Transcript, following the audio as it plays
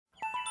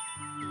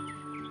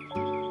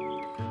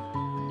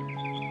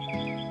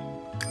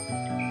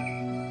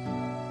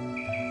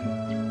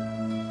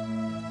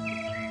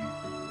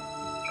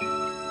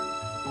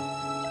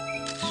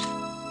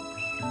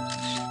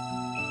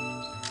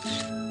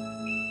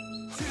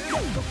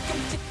꼭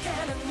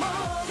끔찍한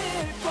악몽을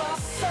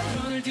꿨어.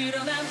 눈을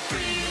들어 난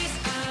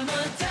freeze I'm a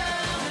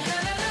down.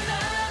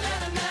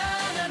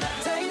 나나나나나나나나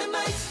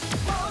Dynamite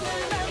오늘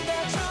난 다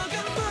조금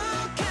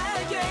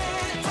묵하게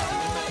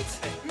Dynamite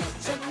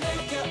미쳐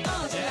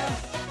내려오자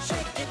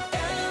Shake it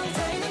down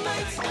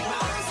Dynamite 온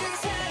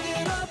세상을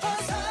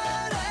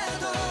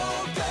엎어서라도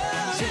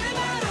제발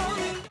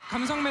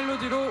감성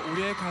멜로디로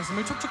우리의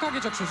가슴을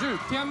촉촉하게 적셔줄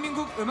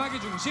대한민국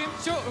음악의 중심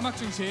쇼 음악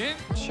중심.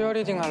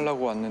 치어리딩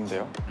하려고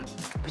왔는데요.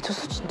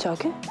 미쳤어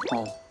진짜게?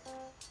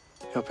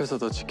 옆에서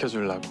너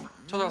지켜주려고.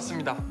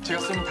 찾아왔습니다.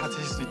 제가 쓰면 다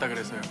드실 수 있다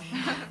그래서요.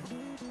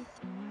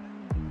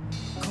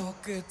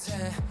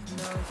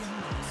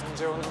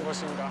 언제 오는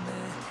것인가?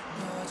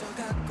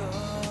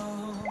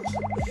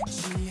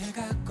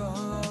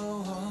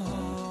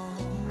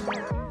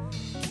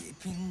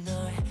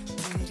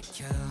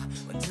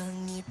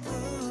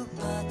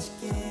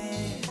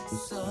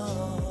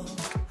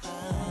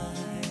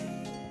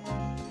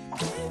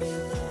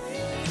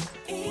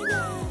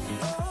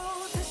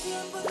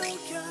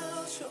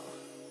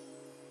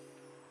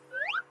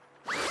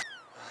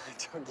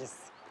 저기 있어.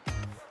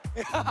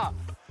 야,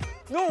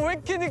 너 왜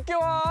이렇게 늦게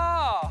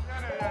와?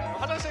 미안해.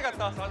 화장실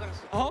갔다 왔어,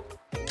 화장실. 어?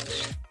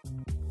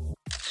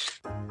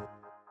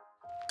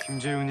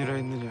 김재훈이라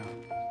했느냐?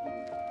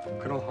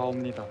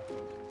 그러하옵니다.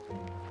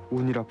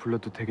 운이라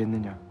불러도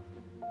되겠느냐?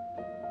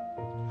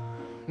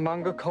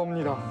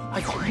 망극하옵니다. 아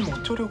걸리면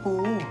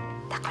어쩌려고?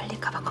 나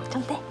걸릴까봐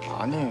걱정돼?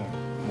 아니,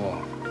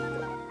 뭐.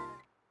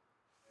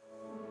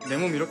 내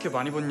몸 이렇게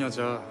많이 본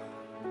여자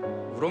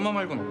우리 엄마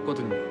말곤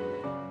없거든요.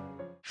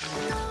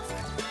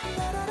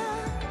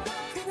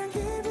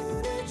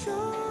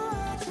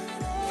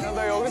 야,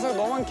 나 여기서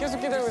너만 계속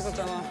기다리고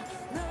있었잖아.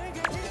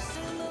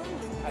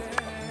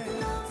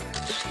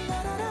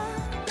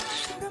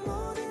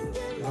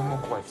 이거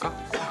먹고 갈까?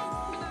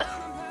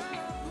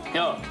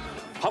 야,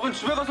 밥은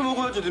집에 가서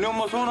먹어야지. 너네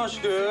엄마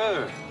서운하시게.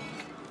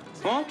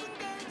 어?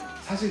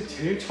 사실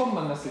제일 처음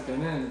만났을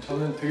때는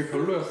저는 되게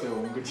별로였어요,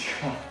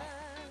 원근이가.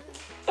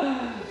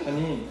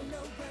 아니,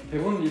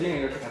 대본 리딩을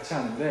이렇게 같이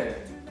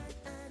하는데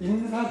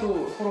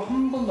인사도 서로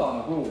한 번도 안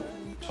하고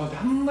저한테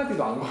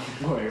한마디도 안 거는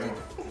거예요.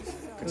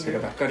 제가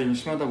낯가림이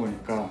심하다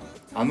보니까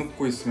안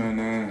웃고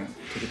있으면은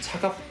되게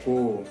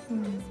차갑고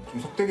좀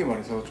속되게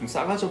말해서 좀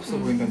싸가지 없어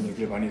보인다는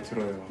얘기를 많이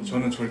들어요.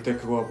 저는 절대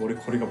그거와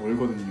거리가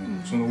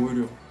멀거든요. 저는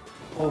오히려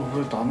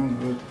왜 나는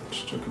왜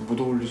진짜 이렇게 못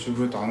어울리지?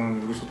 왜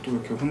나는 여기서 또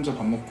이렇게 혼자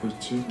밥 먹고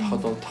있지?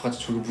 다 같이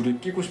저기 무리에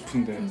끼고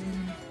싶은데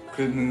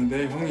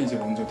그랬는데 형이 이제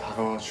먼저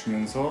다가와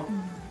주면서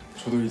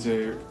저도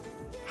이제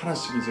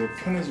하나씩 이제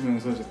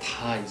편해지면서 이제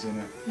다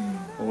이제는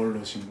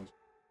어울러진 거죠.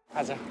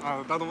 가자.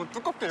 아, 나 너무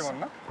두껍게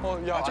입었나?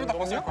 야, 좀 이따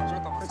벗을 거야, 좀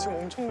이따 벗을 지금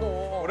엄청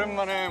더워.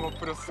 오랜만에 못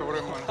부렸어,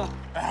 오랜만에.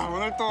 야,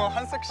 오늘 또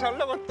한 섹시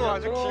하려고 또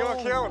아주 기가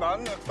막히게 하고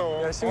나왔네,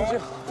 또. 야, 심지어.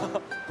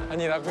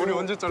 아니, 나 머리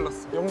언제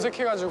잘랐어?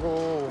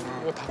 염색해가지고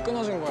이거 다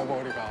끊어진 거야,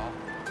 머리가.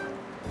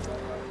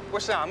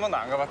 꽃시장 한 번도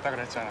안 가봤다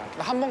그랬잖아.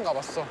 나 한 번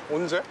가봤어.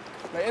 언제?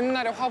 나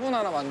옛날에 화분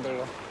하나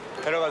만들러.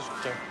 데려가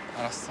줄게.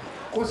 알았어.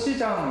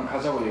 꽃시장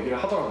가자고 얘기를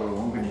하더라고요,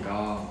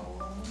 원근이가.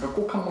 그러니까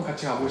꼭 한번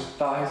같이 가보고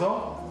싶다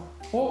해서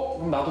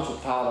그럼 나도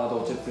좋다.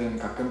 나도 어쨌든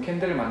가끔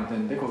캔들을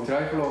만드는데 거기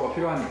드라이플라워가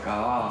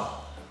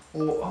필요하니까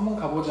한번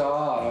가보자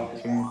라고.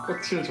 저는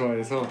꽃을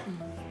좋아해서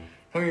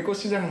형이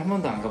꽃시장을 한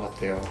번도 안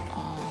가봤대요.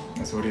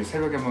 그래서 우리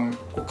새벽에 한번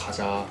꼭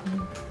가자.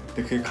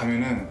 근데 그게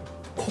가면은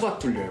코가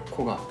뚫려요,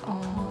 코가.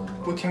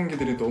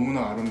 꽃향기들이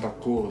너무나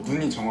아름답고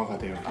눈이 정화가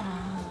돼요.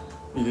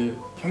 이게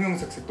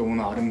형형색색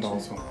너무나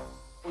아름다워서.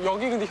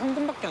 여기 근데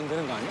현금밖에 안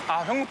되는 거 아니야?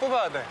 아, 현금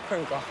뽑아야 돼.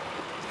 그러니까.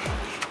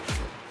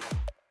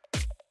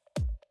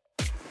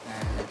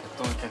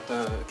 또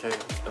이렇게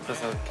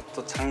옆에서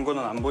또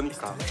장구는 안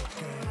보니까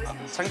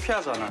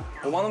창피하잖아.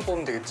 5만 원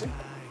뽑으면 되겠지?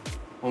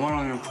 5만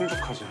원이면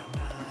풍족하지.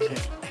 이렇게.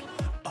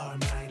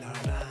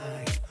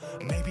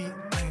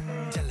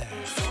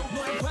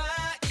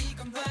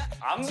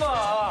 안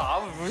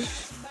봐.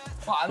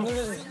 안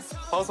눌려진다.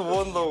 봐서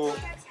뭐 한다고.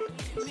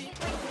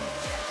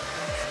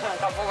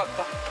 다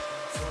뽑았다.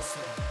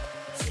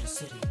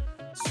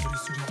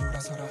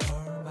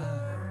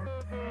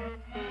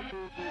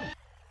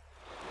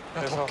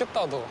 야,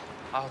 덥겠다, 너.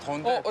 아,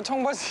 더운데?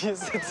 청바지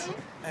세트.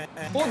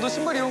 너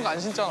신발 이런 거 안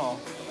신잖아.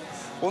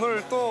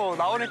 오늘 또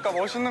나오니까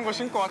멋있는 거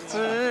신고 왔지.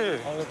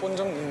 오늘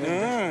본적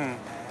있는데.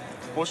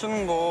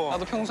 멋있는 거.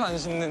 나도 평소 안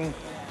신는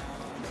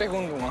백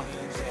운동화.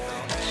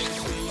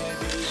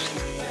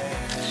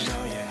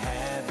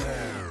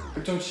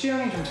 좀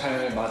취향이 좀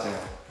잘 맞아요.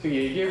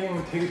 되게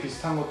얘기해보면 되게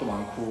비슷한 것도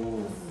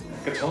많고.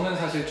 그러니까 저는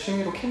사실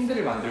취미로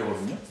캔들을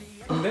만들거든요.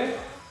 근데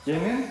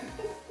얘는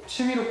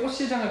취미로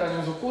꽃시장을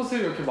다니면서 꽃을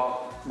이렇게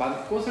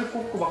꽃을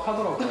꽂고 막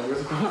하더라고요.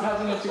 그래서 그런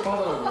사진을 찍고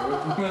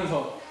하더라고요.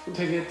 보면서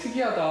되게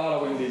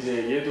특이하다라고 했는데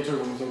이제 얘도 저를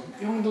보면서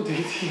형도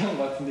되게 특이한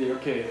것 같은데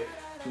이렇게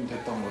좀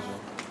됐던 거죠.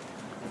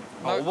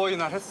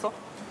 어버이날 했어?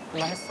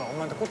 나 했어.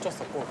 엄마한테 꽃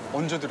줬어, 꽃.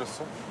 언제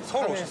드렸어?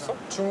 서울 창원에서.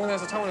 오셨어?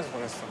 주문해서 창원에서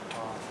보냈어.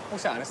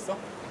 혹시 안 했어?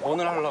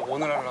 오늘 하려고.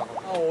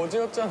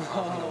 어제였잖아.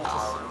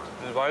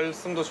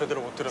 말씀도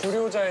제대로 못 드렸어.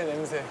 불효자의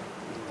냄새.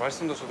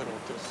 말씀도 제대로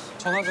못 드렸어.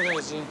 전화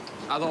드려야지.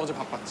 아, 너 어제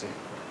바빴지?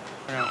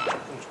 그냥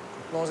조금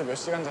너 어제 몇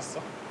시간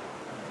잤어?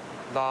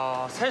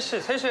 나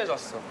 3시에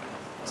잤어.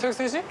 새벽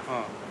 3시?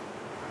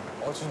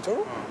 어.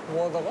 진짜로?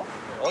 뭐 하다가?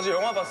 어제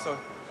영화 봤어.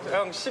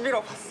 형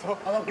 11화 봤어.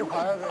 아, 나 그거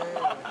봐야 돼.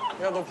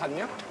 야, 너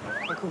봤냐?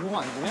 너 그거 보면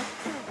안 되냐?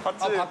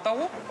 봤지? 아,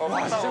 봤다고?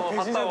 봤다고. 진짜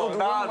배신자. 너 누구랑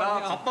나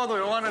봤냐? 바빠도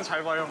영화는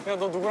잘 봐, 형. 야,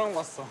 너 누구랑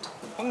봤어?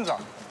 혼자.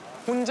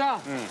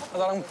 혼자? 응. 아,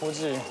 나랑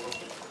보지.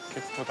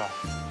 예쁘다.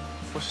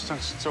 꽃시장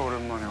진짜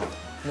오랜만에 와.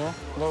 너?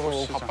 너 그거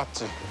시장.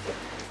 바빴지?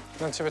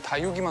 난 집에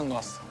다육이만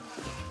놨어.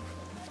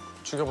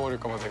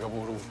 죽여버릴까 봐 내가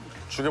모르고.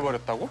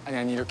 죽여버렸다고?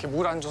 아니 이렇게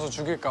물 안 줘서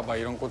죽일까 봐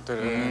이런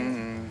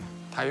꽃들은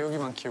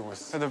다육이만 키우고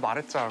있어. 근데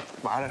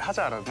말을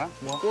하지 않았나?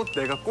 뭐?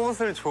 내가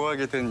꽃을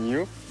좋아하게 된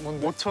이유?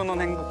 뭔데?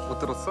 5,000원 행복 못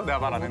들었어? 내가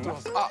말 안 했나?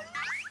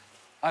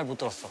 아니 못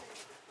들었어.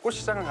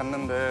 꽃시장을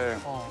갔는데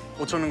어.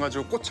 5,000원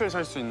가지고 꽃을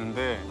살 수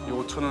있는데 이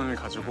 5,000원을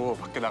가지고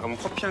밖에 나가면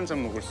커피 한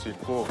잔 먹을 수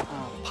있고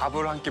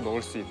밥을 한 끼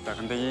먹을 수 있다.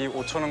 근데 이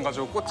 5,000원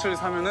가지고 꽃을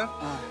사면은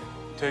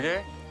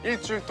되게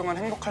일주일 동안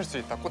행복할 수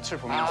있다. 꽃을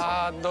보면서.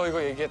 아, 너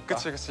이거 얘기했다.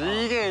 그치.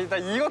 이게 나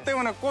이것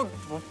때문에 꽃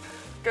뭐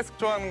계속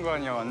좋아하는 거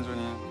아니야,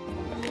 완전히.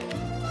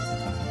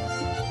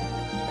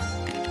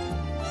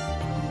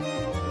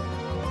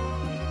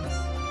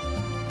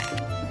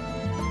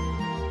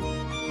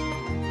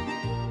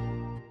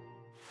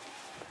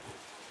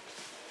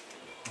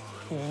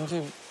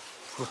 왠지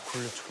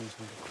브로콜리처럼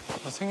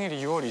생겼고. 나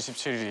생일이 2월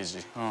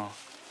 27일이지. 어.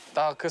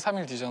 나 그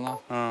 3일 뒤잖아.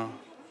 어.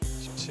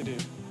 17일.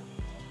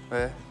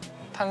 왜?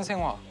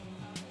 탄생화.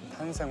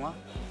 탄생화?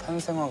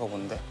 탄생화가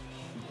뭔데?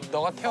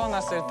 너가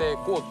태어났을 때의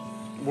꽃.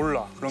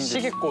 몰라. 그런 게.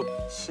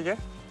 시계꽃. 시계?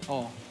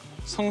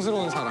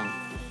 성스러운 사랑.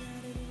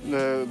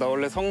 네, 나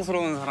원래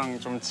성스러운 사랑,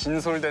 좀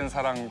진솔된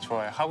사랑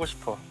좋아해. 하고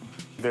싶어.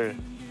 늘.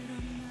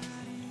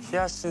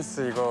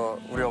 히아신스 이거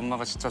우리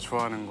엄마가 진짜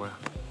좋아하는 거야.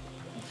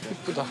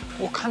 예쁘다.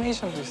 오,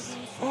 카네이션도 있어.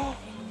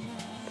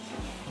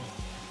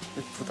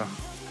 예쁘다.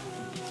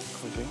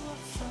 거기.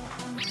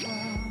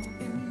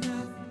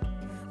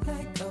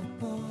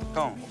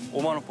 형,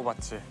 5만 원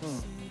뽑았지?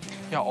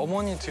 야,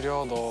 어머니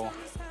드려, 너.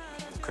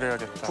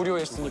 그래야겠다.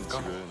 불효했으니까.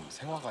 지금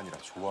생화가 아니라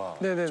좋아.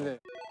 네네네.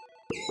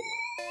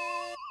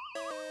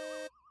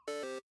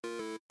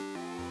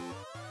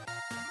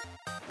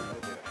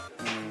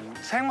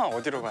 생화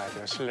어디로 가야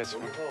돼요,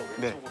 실례지만?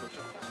 네.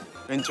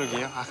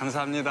 왼쪽이요? 아,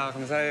 감사합니다.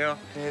 감사해요.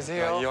 안녕히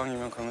계세요.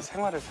 이왕이면 그러면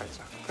생화를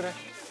살자. 그래.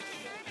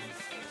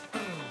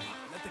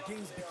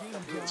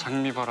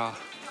 장미 봐라.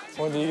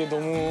 근데 이게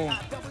너무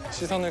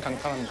시선을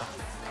강탈한다.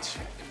 그치.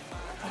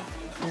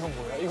 이건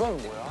뭐야? 이건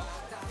뭐야?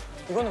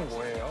 이거는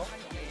뭐예요?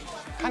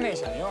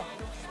 카네이션이요?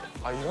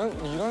 아,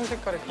 이런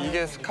색깔의 카네이션.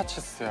 이게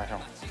스카치스야,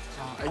 형.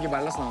 아, 이게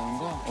말라서 나오는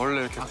거?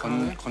 원래 이렇게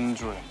그러네?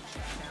 건조해.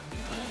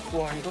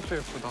 와, 이것도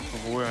예쁘다.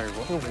 뭐야,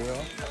 이거? 이거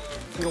뭐야?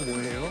 이거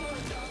뭐예요?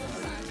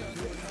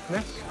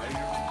 네?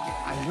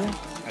 알륨?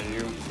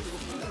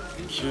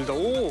 알류. 길다.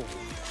 오!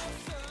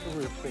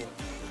 이거 예뻐요.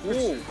 오!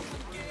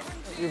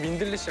 이거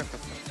민들레 씨앗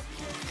같다.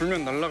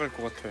 불면 날아갈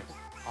것 같아.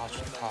 아,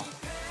 좋다.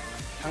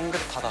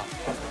 향긋하다.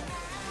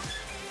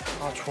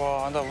 아,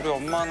 좋아. 나 우리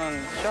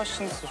엄마는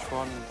히아신스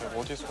좋아하는데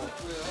어디서.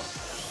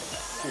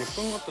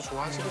 예쁜 것도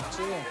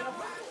좋아하시겠지.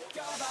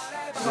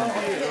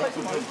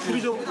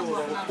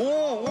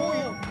 오!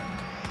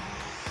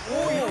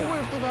 너무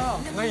예쁘다.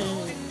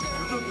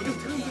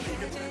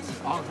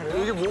 아,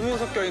 그래요? 이게 뭐뭐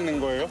섞여 있는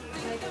거예요?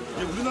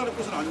 이게 우리나라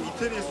꽃은 아니고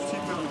이태리에서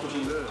수입되는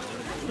꽃인데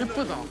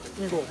예쁘다.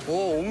 이거.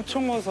 오,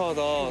 엄청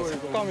화사하다.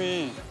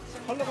 색감이.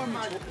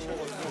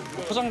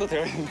 포장도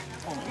되어 있네.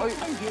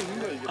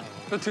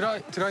 이거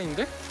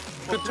드라이인데?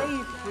 그렇죠?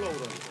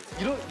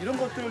 이런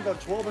것들을 다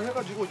조합을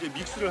해가지고 이제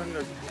믹스를 하는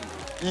거지.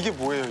 이게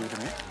뭐예요,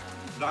 이름이?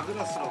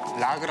 라그라스라고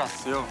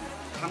라그라스요.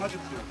 강아지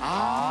풀.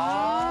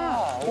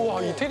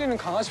 우와, 이태리는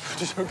강아지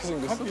풀이 저렇게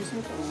생겼어?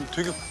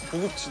 되게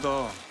고급지다.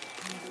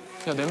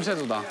 야,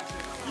 냄새도 나.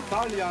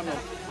 이탈리아노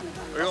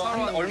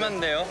이거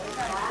얼마인데요?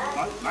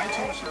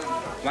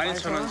 12,000원씩.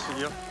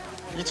 12,000원씩이요?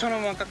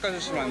 2,000원만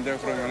깎아주시면 안 돼요,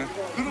 그러면은?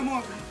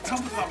 그러면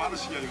처음부터 다 만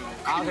원씩이야 이거.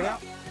 아, 그래?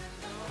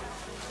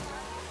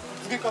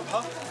 두 개 값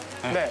다?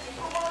 네.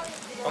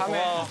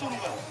 고마워. 쏘는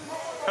거야.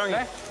 형이.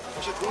 네?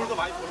 혹시 돈을 더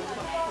많이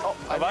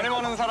버는구나. 많이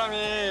버는 사람이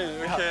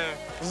이렇게.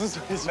 무슨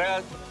소리지?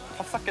 내가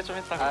밥 살게 좀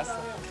이따가. 알았어.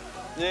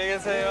 안녕히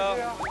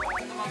계세요.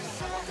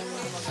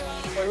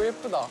 이거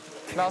예쁘다.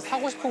 나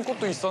사고 싶은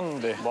꽃도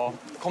있었는데. 뭐?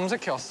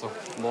 검색해왔어.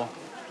 뭐?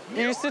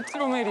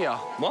 일스트로메리아.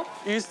 뭐?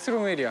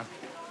 일스트로메리아.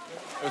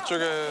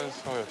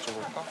 이쪽에서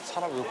여쭤볼까?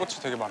 사람, 여기 꽃이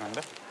되게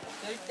많은데?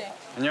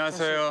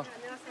 안녕하세요.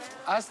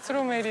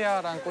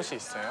 아스트로메리아라는 꽃이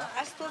있어요?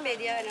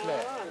 아스토메리아는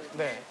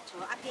네. 저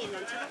앞에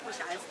있는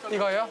저것이 아스토메리아.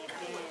 이거요?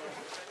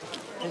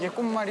 네. 이게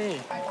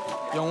꽃말이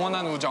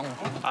영원한 우정.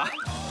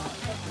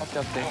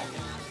 어때?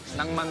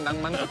 낭만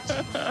꽃.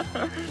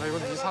 나 이거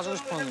네 사주고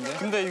싶었는데.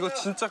 근데 이거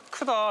진짜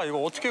크다.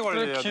 이거 어떻게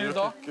관리해야 돼?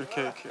 길다?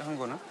 이렇게 한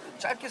거는?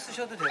 짧게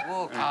쓰셔도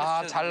되고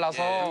아,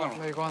 잘라서? 예.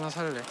 나 이거 하나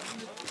살래.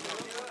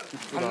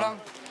 달랑?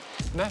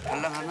 네?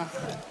 달랑 하나?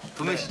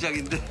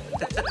 도매시장인데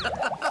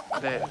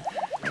네.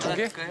 두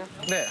개?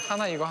 네,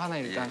 하나 이거 하나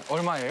일단.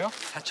 얼마예요?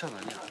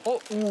 4,000원이요. 오,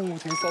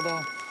 되게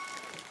싸다.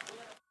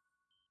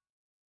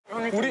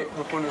 우리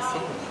몇 번 했어?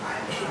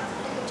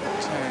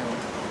 제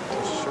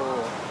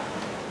더쇼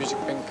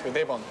뮤직뱅크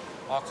 4번.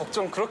 아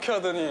걱정 그렇게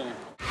하더니.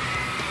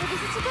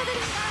 여기서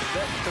축하드립니다. 네,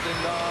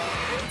 축하드립니다.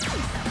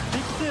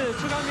 빅스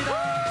축하합니다.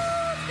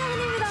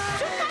 축하드립니다.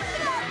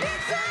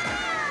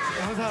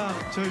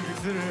 항상 저희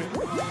빅스를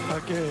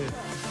밝게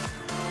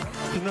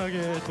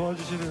빛나게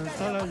도와주시는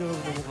스타라이트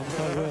여러분 너무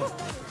감사하고요.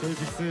 저희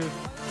빅스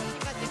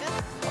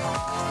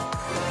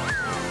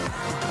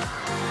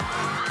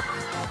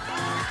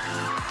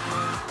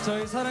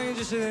저희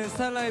사랑해주시는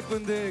스타라이트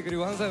분들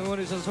그리고 항상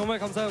응원해주셔서 정말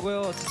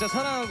감사하고요. 진짜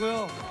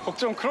사랑하고요.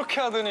 걱정 그렇게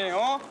하더니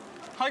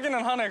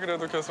하기는 하네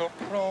그래도 계속.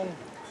 그럼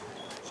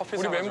커피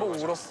우리 멤버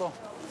사가지고. 울었어.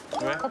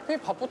 왜? 커피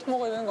밥부터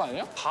먹어야 되는 거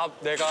아니야? 밥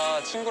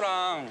내가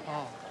친구랑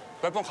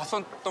몇 번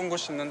갔었던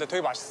곳이 있는데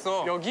되게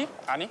맛있어. 여기?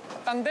 아니?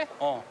 딴 데?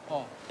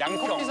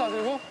 양평. 커피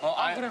사들고?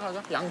 아니. 그래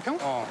가자. 양평?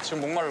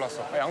 지금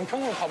목말랐어.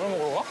 양평으로 밥을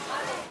먹으러 가?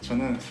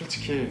 저는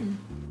솔직히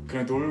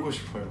그냥 놀고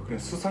싶어요. 그냥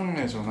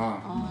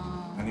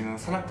수상레저나 아니면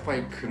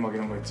산악바이크 막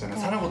이런 거 있잖아요.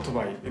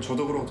 산악오토바이.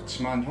 저도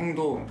그렇지만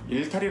형도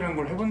일탈이라는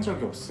걸 해본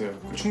적이 없어요.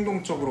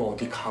 충동적으로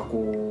어디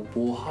가고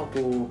뭐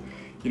하고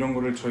이런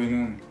거를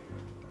저희는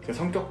그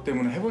성격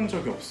때문에 해본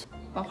적이 없어요.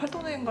 막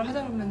활동적인 걸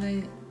하자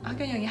그러면은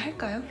하균이 형이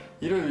할까요?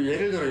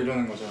 예를 들어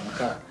이러는 거죠.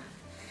 그러니까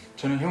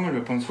저는 형을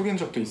몇 번 속인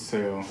적도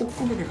있어요.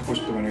 꽃구경이 가고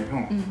싶다면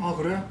형. 아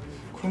그래?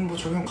 그럼 뭐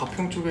저기 형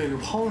가평 쪽에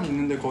화원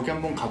있는데 거기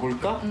한번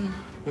가볼까?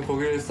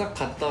 거기를 싹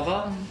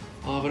갔다가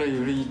아 그래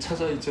우리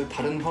 2차자 이제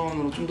다른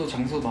화원으로 좀 더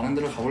장소 많은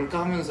데로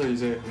가볼까 하면서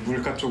이제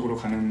물가 쪽으로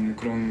가는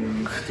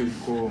그런 것도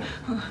있고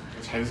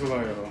잘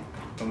속아요.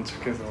 너무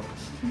착해서.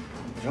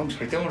 형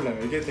절대 몰라요.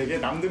 이게 되게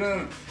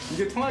남들은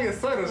이게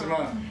통하겠어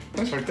이러지만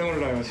형 절대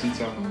몰라요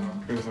진짜.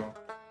 그래서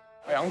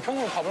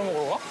양평으로 밥을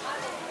먹으러 가?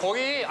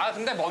 거기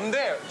근데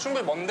먼데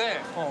충분히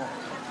먼데.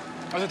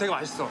 아주 되게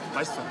맛있어.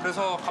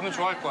 그래서 가면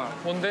좋아할 거야.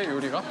 뭔데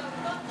요리가?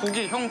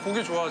 고기 형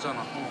고기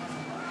좋아하잖아.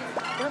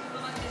 그래?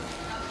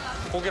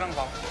 고기랑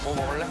밥. 뭐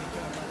먹을래?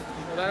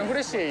 나는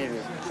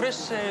후레쉬에이드.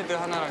 프레시에이드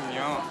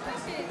하나랑요.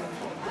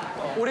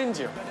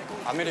 오렌지요.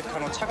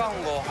 아메리카노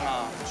차가운 거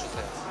하나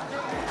주세요.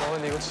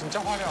 근데 이거 진짜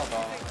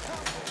화려하다.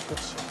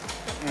 그치?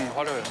 응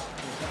화려해.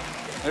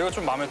 이거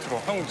좀 마음에 들어.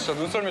 형 진짜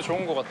눈썰미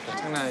좋은 거 같아.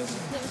 장난 아니지.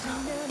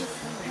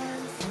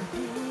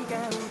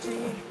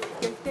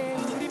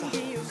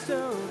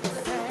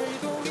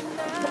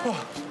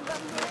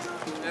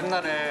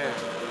 옛날에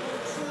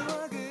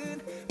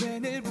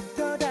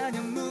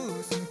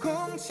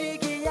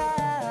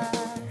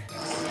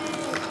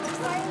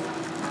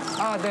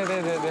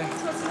네네네네.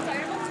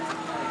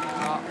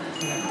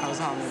 네,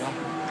 감사합니다.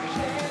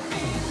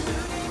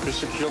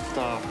 글씨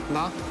귀엽다.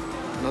 나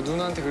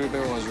누나한테 글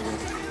배워가지고.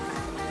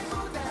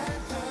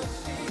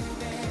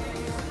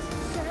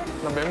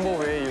 나 멤버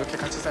외에 이렇게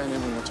같이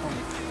사인해본 거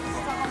처음이야.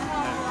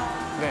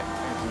 네.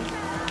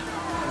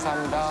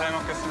 감사합니다. 잘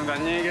먹겠습니다.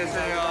 안녕히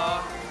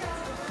계세요.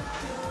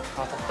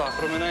 덥다.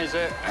 그러면은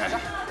이제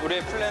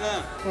우리의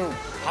플랜은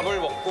밥을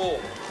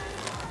먹고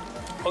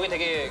거기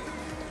되게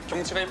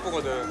경치가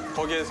예쁘거든.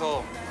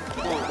 거기에서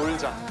또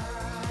놀자.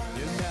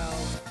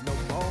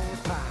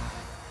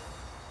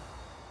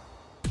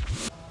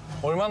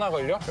 얼마나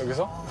걸려?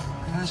 여기서?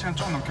 1시간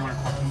좀 넘게 걸릴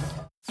것 같은데.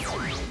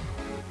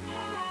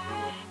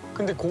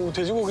 근데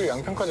돼지고기를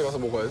양평까지 가서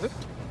먹어야 돼?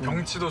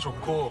 경치도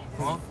좋고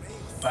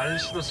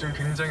날씨도 지금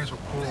굉장히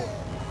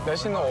좋고.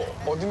 날씨는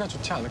어디나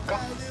좋지 않을까?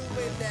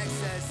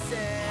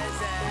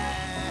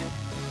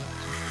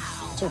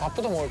 지금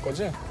밥부터 먹을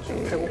거지?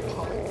 지금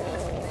배고파.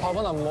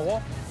 밥은 안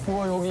먹어?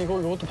 우와 여기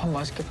이것도 밥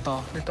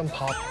맛있겠다. 일단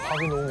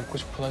밥이 너무 먹고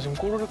싶어. 나 지금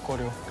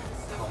꼬르륵거려.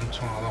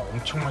 나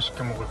엄청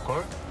맛있게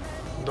먹을걸?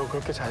 너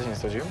그렇게 자신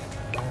있어 지금?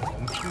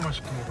 엄청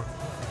맛있게 먹을걸?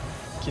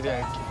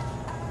 기대할게.